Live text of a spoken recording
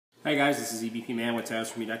Hi guys, this is EBPMAN with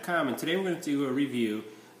TilersForMe.com, and today we're going to do a review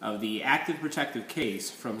of the active protective case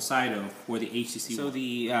from Seido for the HTC. So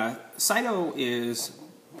the Seido is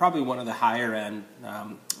probably one of the higher end,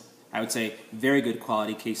 I would say, very good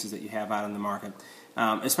quality cases that you have out on the market,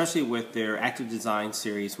 especially with their active design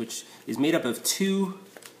series, which is made up of two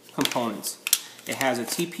components. It has a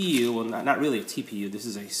TPU, well not really a TPU, this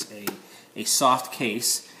is a soft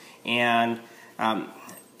case, and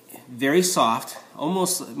very soft,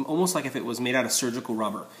 almost like if it was made out of surgical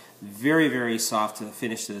rubber. Very, very soft to the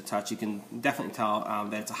finish, to the touch. You can definitely tell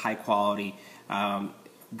that it's a high quality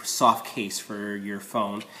soft case for your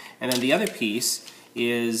phone. And then the other piece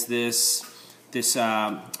is this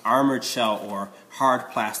armored shell or hard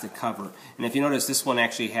plastic cover. And if you notice, this one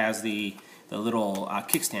actually has the little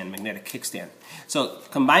kickstand, magnetic kickstand. So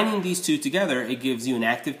combining these two together, it gives you an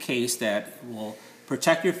active case that will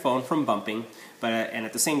protect your phone from bumping, and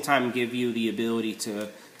at the same time give you the ability to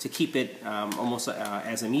keep it almost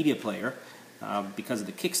as a media player because of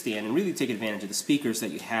the kickstand, and really take advantage of the speakers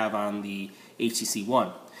that you have on the HTC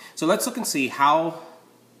One. So let's look and see how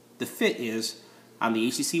the fit is on the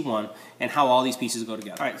HTC One and how all these pieces go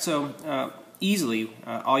together. Alright, so easily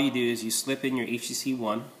all you do is you slip in your HTC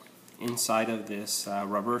One inside of this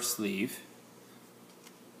rubber sleeve.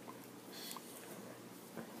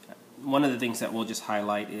 One of the things that we'll just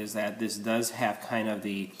highlight is that this does have kind of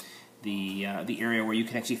the area where you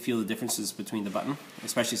can actually feel the differences between the button,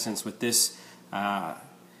 especially since with this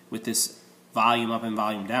volume up and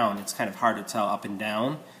volume down, it's kind of hard to tell up and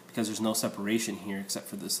down because there's no separation here except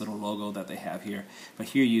for this little logo that they have here. But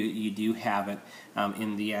here you do have it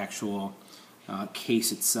in the actual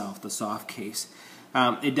case itself, the soft case.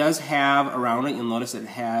 It does have around it, you'll notice that it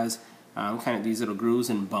has kind of these little grooves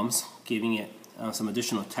and bumps, giving it some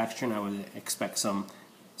additional texture, and I would expect some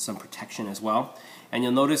protection as well. And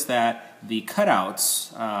you'll notice that the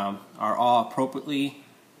cutouts are all appropriately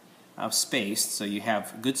spaced, so you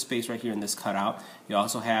have good space right here in this cutout. You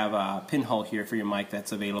also have a pinhole here for your mic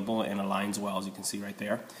that's available and aligns well, as you can see right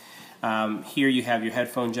there. Here you have your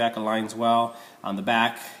headphone jack, aligns well. On the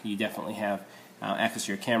back you definitely have access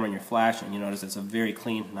to your camera and your flash, and you notice it's a very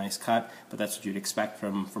clean, nice cut, but that's what you'd expect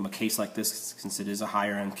from a case like this, since it is a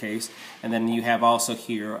higher end case. And then you have also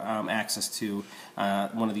here access to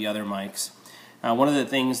one of the other mics. One of the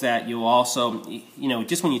things that you'll also,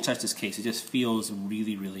 just when you touch this case, it just feels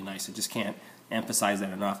really, really nice. I just can't emphasize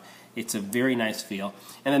that enough. It's a very nice feel.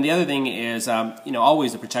 And then the other thing is,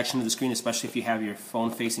 always the protection of the screen, especially if you have your phone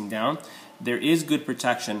facing down. There is good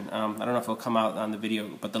protection. I don't know if it'll come out on the video,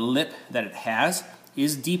 but the lip that it has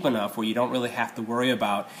is deep enough where you don't really have to worry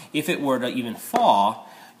about if it were to even fall,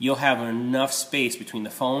 you'll have enough space between the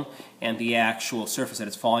phone and the actual surface that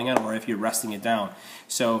it's falling on, or if you're resting it down.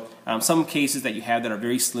 So some cases that you have that are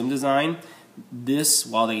very slim design, this,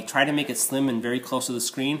 while they try to make it slim and very close to the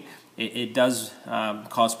screen, it does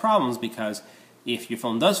cause problems, because if your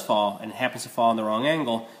phone does fall and it happens to fall in the wrong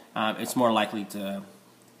angle, it's more likely to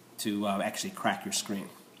actually crack your screen.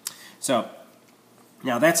 So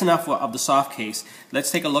now that's enough of the soft case.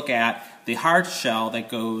 Let's take a look at the hard shell that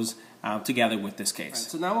goes together with this case.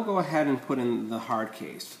 Right, so now we'll go ahead and put in the hard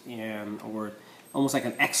case, or almost like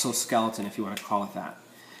an exoskeleton, if you want to call it that.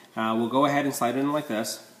 We'll go ahead and slide it in like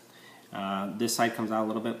this. This side comes out a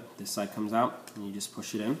little bit, this side comes out, and you just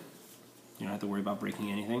push it in. You don't have to worry about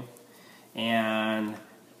breaking anything. And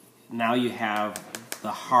now you have the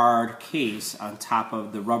hard case on top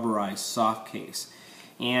of the rubberized soft case.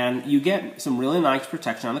 And you get some really nice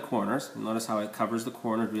protection on the corners. Notice how it covers the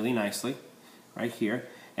corners really nicely right here.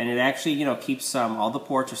 And it actually, keeps all the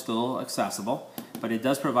ports are still accessible, but it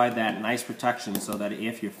does provide that nice protection so that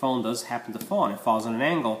if your phone does happen to fall and it falls on an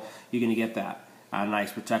angle, you're going to get that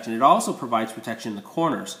nice protection. It also provides protection in the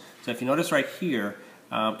corners. So if you notice right here,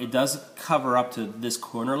 it does cover up to this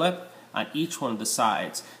corner lip on each one of the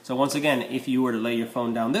sides. So once again, if you were to lay your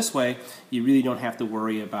phone down this way, you really don't have to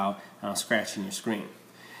worry about scratching your screen.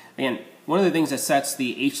 Again, one of the things that sets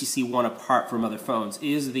the HTC One apart from other phones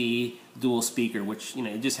is the dual speaker, which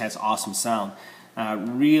it just has awesome sound.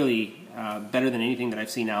 Really better than anything that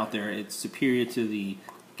I've seen out there. It's superior to the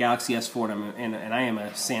Galaxy S4, and I am a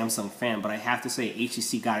Samsung fan, but I have to say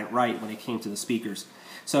HTC got it right when it came to the speakers.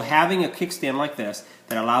 So having a kickstand like this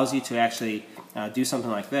that allows you to actually do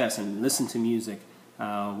something like this and listen to music,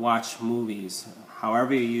 watch movies,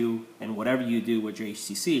 however you and whatever you do with your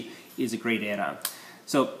HTC is a great add-on.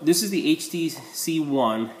 So this is the HTC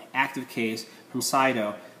One active case from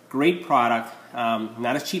Seido. Great product,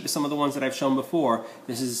 not as cheap as some of the ones that I've shown before.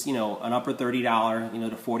 This is an upper $30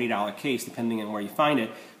 to $40 case depending on where you find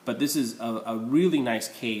it, but this is a really nice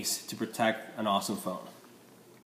case to protect an awesome phone.